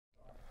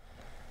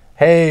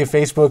Hey,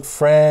 Facebook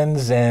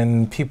friends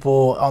and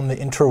people on the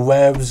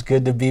interwebs,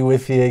 good to be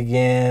with you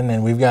again.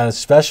 And we've got a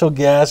special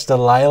guest,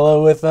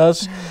 Alila, with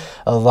us.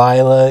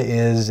 Alila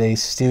is a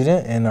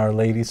student in Our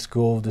Lady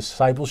School of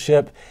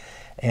Discipleship,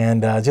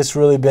 and just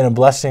really been a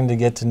blessing to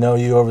get to know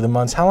you over the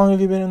months. How long have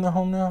you been in the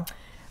home now?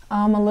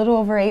 A little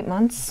over 8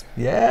 months.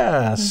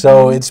 Yeah,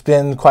 so it's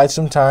been quite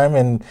some time,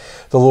 and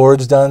the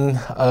Lord's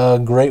done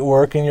great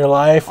work in your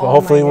life. Oh,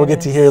 hopefully we'll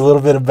get to hear a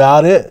little bit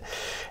about it.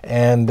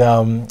 And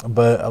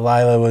but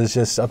Alila was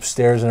just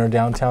upstairs in her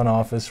downtown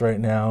office right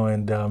now,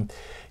 and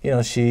you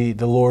know,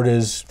 the Lord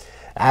is,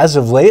 as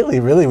of lately,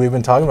 really, we've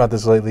been talking about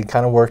this lately,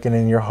 kind of working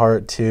in your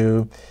heart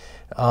to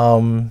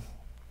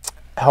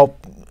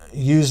help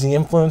use the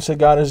influence that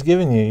God has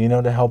given you, you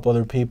know, to help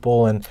other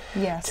people. And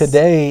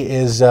today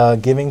is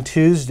Giving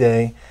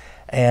Tuesday,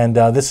 and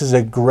this is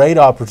a great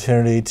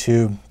opportunity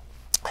to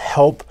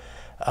help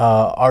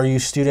RU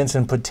students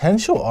and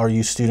potential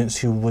RU students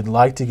who would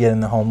like to get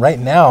in the home. Right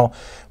now,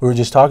 we were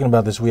just talking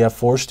about this, we have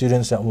 4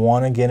 students that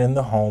want to get in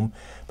the home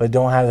but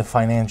don't have the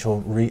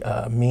financial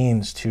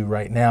means to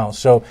right now.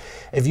 So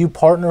if you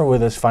partner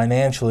with us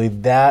financially,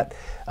 that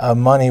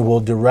money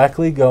will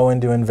directly go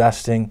into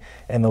investing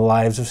in the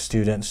lives of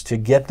students to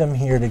get them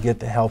here to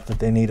get the help that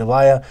they need.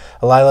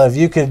 Alila, if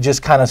you could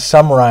just kind of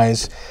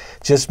summarize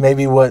just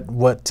maybe what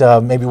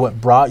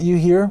brought you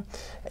here,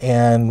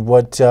 and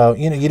what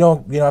you know, you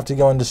don't have to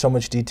go into so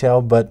much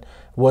detail, but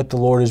what the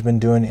Lord has been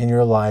doing in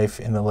your life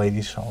in the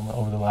ladies' home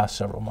over the last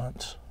several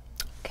months.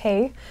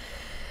 Okay.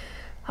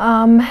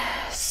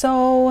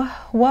 So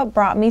what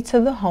brought me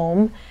to the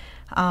home?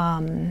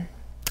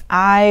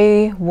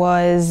 I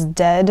was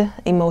dead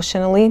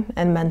emotionally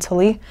and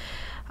mentally.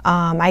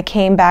 I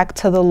came back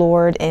to the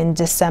Lord in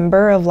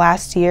December of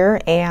last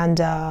year, and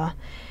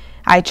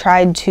I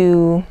tried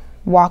to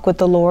walk with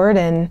the Lord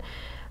and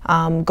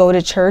go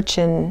to church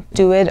and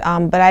do it,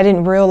 but I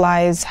didn't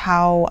realize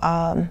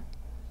how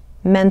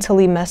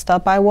mentally messed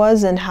up I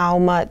was and how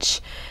much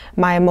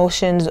my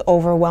emotions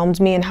overwhelmed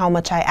me and how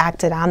much I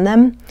acted on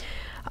them.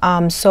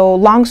 So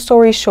long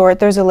story short,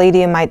 there's a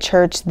lady in my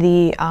church,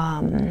 the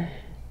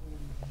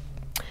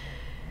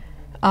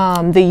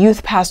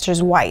youth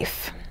pastor's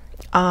wife.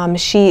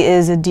 She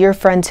is a dear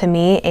friend to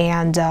me,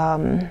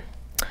 and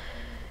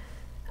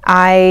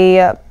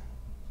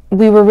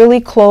we were really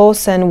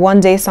close, and one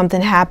day something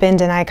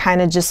happened and I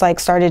kind of just like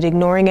started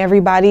ignoring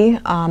everybody,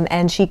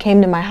 and she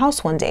came to my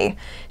house one day.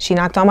 She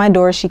knocked on my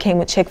door. She came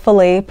with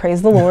Chick-fil-A,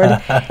 praise the Lord,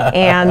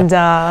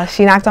 and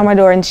she knocked on my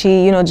door and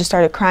she, you know, just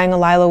started crying,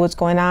 Alila, what's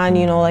going on?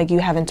 You know, like, you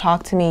haven't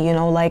talked to me, you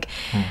know, like,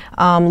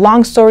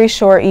 long story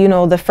short, you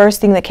know, the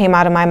first thing that came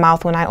out of my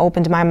mouth when I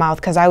opened my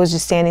mouth, because I was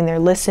just standing there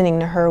listening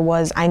to her,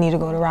 was, I need to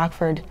go to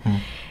Rockford.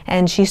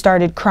 And she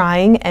started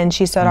crying, and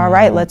she said, all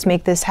right, let's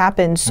make this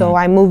happen. So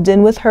I moved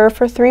in with her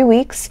for 3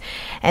 weeks,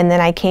 and then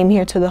I came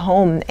here to the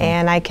home,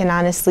 and I can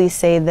honestly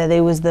say that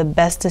it was the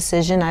best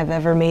decision I've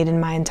ever made in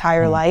my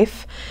entire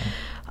life.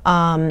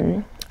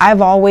 The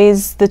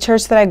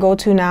church that I go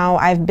to now,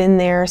 I've been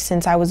there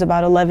since I was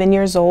about 11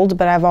 years old,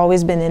 but I've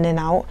always been in and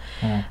out.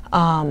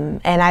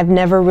 And I've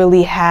never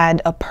really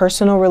had a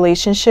personal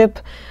relationship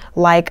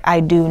like I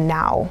do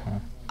now.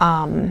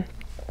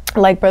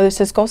 Like Brother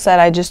Cisco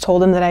said, I just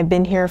told him that I've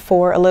been here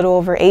for a little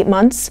over 8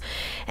 months,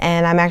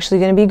 and I'm actually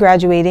going to be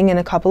graduating in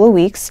a couple of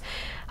weeks.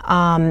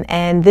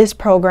 And this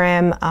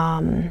program,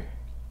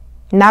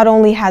 not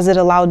only has it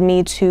allowed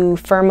me to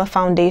firm a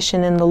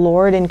foundation in the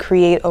Lord and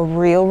create a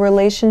real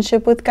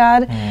relationship with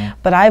God,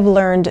 but I've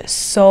learned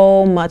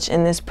so much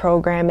in this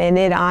program, and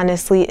it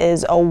honestly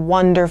is a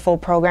wonderful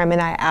program, and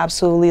I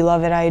absolutely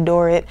love it. I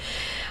adore it.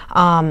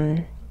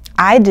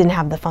 I didn't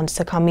have the funds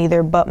to come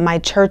either, but my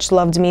church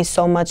loved me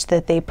so much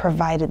that they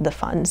provided the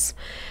funds.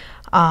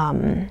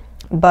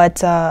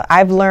 But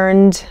I've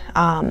learned,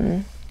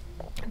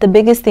 the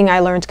biggest thing I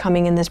learned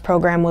coming in this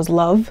program was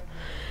love.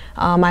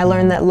 I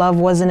learned that love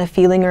wasn't a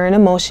feeling or an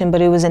emotion,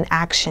 but it was an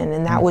action,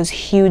 and that was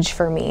huge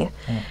for me.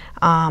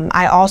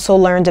 I also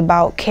learned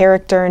about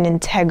character and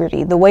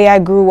integrity. The way I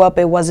grew up,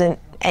 it wasn't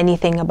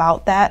anything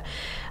about that.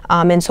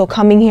 And so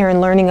coming here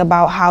and learning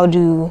about how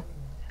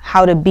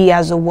to be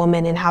as a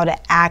woman and how to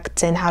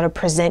act and how to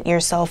present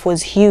yourself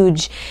was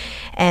huge.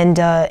 And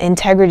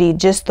integrity,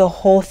 just the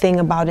whole thing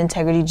about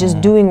integrity, just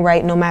doing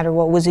right no matter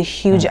what, was a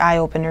huge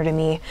eye-opener to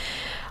me.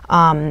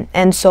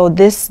 And so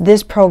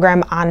this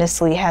program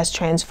honestly has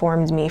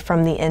transformed me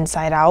from the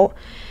inside out.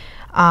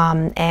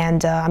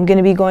 And I'm going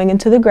to be going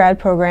into the grad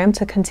program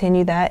to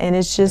continue that, and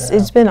it's just,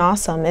 it's been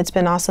awesome. It's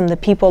been awesome. The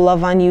people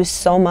love on you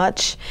so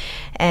much,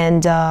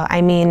 and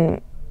I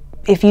mean,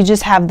 if you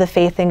just have the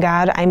faith in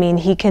God, I mean,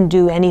 He can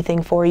do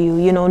anything for you.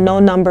 You know, no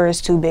number is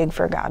too big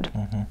for God.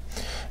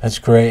 That's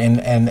great.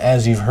 And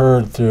as you've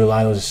heard through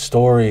Lila's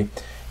story,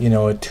 you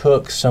know, it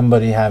took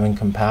somebody having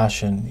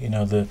compassion. You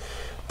know, the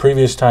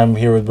previous time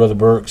here with Brother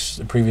Burks,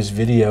 the previous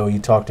video, he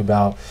talked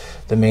about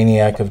the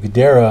maniac of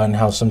Gadara and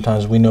how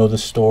sometimes we know the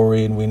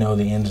story and we know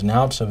the ins and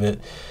outs of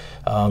it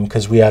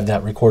because we have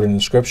that recorded in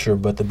Scripture.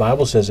 But the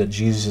Bible says that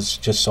Jesus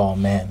just saw a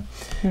man.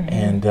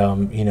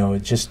 And, you know,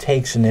 it just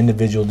takes an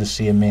individual to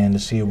see a man, to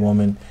see a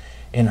woman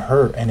in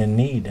hurt and in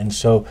need. And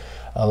so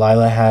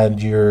Lila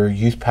had your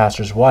youth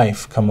pastor's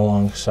wife come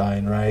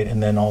alongside, right?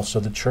 And then also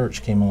the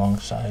church came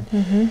alongside.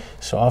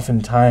 So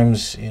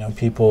oftentimes, you know,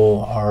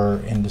 people are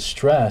in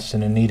distress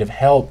and in need of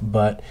help,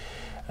 but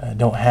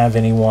don't have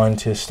anyone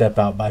to step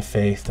out by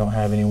faith, don't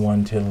have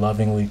anyone to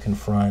lovingly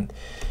confront.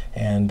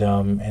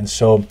 And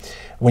so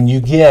when you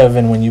give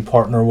and when you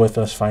partner with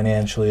us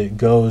financially, it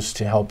goes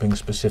to helping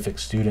specific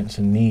students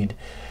in need.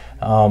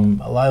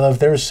 Lila, if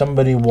there's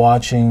somebody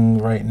watching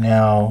right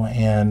now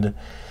and,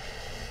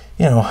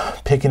 you know,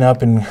 picking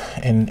up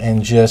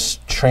and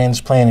just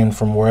transplanting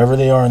from wherever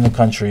they are in the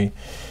country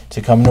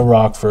to come to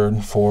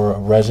Rockford for a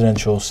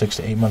residential 6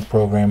 to 8 month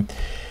program,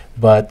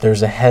 but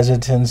there's a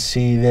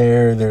hesitancy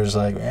there, there's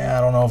like,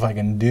 I don't know if I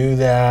can do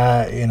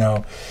that, you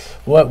know,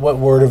 what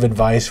word of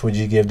advice would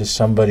you give to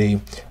somebody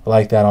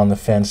like that on the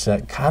fence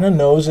that kind of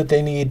knows that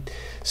they need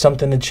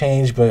something to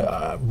change,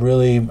 but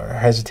really are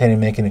hesitating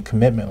making a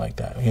commitment like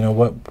that? You know,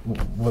 what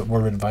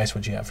word of advice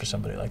would you have for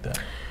somebody like that?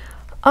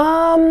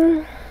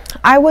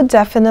 I would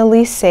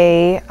definitely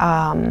say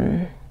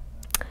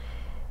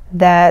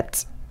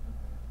that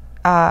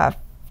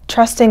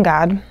trust in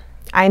God.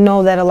 I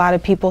know that a lot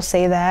of people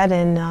say that,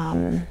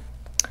 and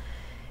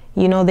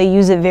you know, they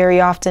use it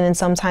very often, and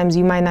sometimes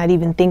you might not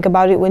even think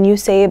about it when you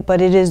say it,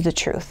 but it is the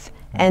truth.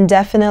 And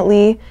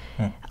definitely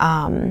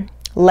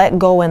let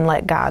go and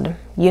let God.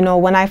 You know,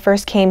 when I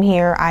first came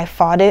here, I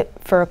fought it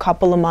for a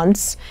couple of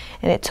months,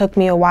 and it took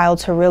me a while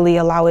to really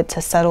allow it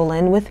to settle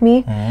in with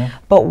me.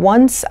 But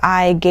once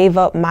I gave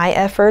up my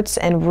efforts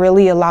and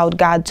really allowed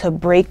God to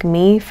break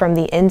me from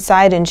the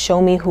inside and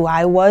show me who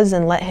I was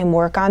and let Him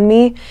work on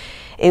me,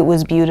 it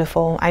was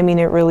beautiful. I mean,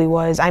 it really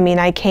was. I mean,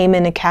 I came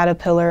in a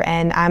caterpillar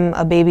and I'm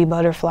a baby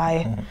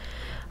butterfly.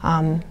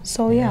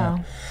 So yeah.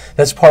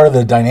 That's part of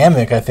the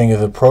dynamic, I think, of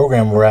the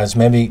program, whereas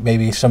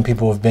maybe some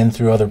people have been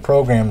through other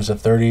programs, a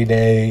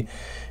 30-day,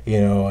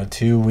 you know, a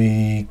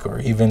 2-week, or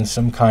even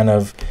some kind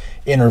of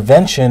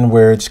intervention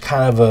where it's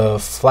kind of a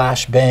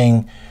flash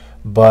bang,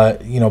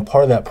 but, you know,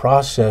 part of that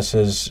process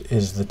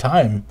is the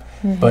time.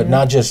 But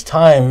not just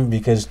time,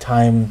 because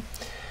time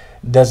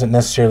doesn't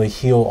necessarily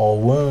heal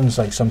all wounds.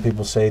 Like some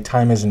people say,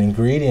 time is an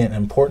ingredient, an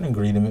important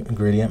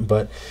ingredient,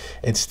 but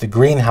it's the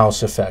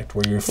greenhouse effect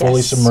where you're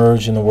fully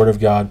submerged in the Word of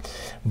God.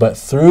 But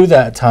through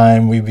that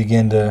time, we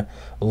begin to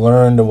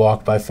learn to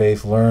walk by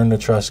faith, learn to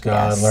trust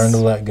God, learn to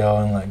let go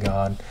and let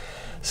God.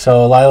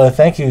 So Lila,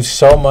 thank you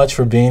so much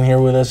for being here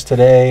with us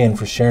today and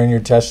for sharing your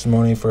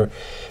testimony, for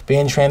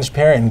being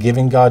transparent and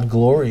giving God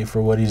glory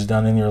for what He's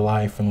done in your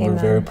life. And we're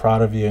very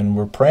proud of you, and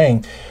we're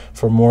praying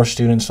for more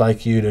students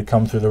like you to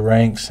come through the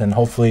ranks, and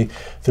hopefully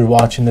through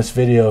watching this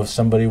video, if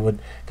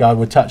God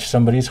would touch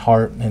somebody's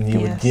heart and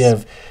you would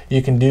give.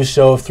 You can do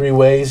so 3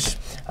 ways.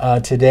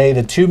 Today,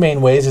 the 2 main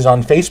ways is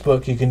on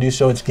Facebook. You can do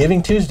so. It's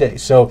Giving Tuesday.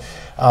 So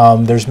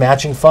there's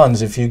matching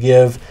funds. If you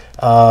give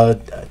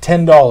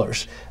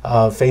 $10,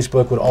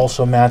 Facebook would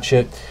also match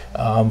it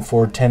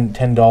for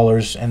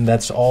 $10, and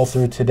that's all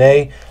through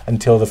today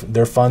until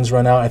their funds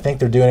run out. I think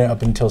they're doing it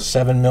up until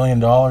 $7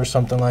 million,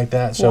 something like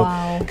that. So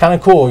kind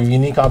of cool,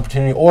 unique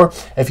opportunity. Or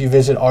if you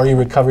visit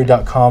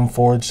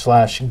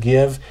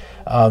rurecovery.com/give,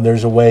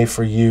 there's a way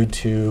for you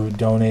to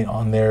donate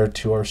on there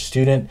to our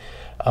student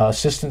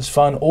assistance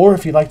fund. Or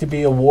if you'd like to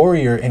be a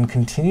warrior and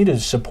continue to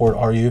support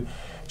RU,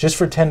 just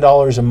for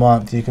 $10 a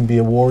month, you can be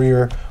a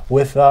warrior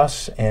with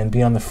us and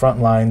be on the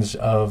front lines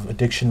of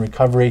addiction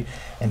recovery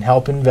and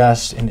help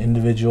invest in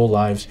individual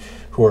lives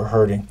who are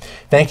hurting.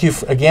 Thank you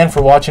again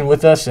for watching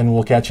with us, and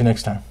we'll catch you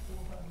next time.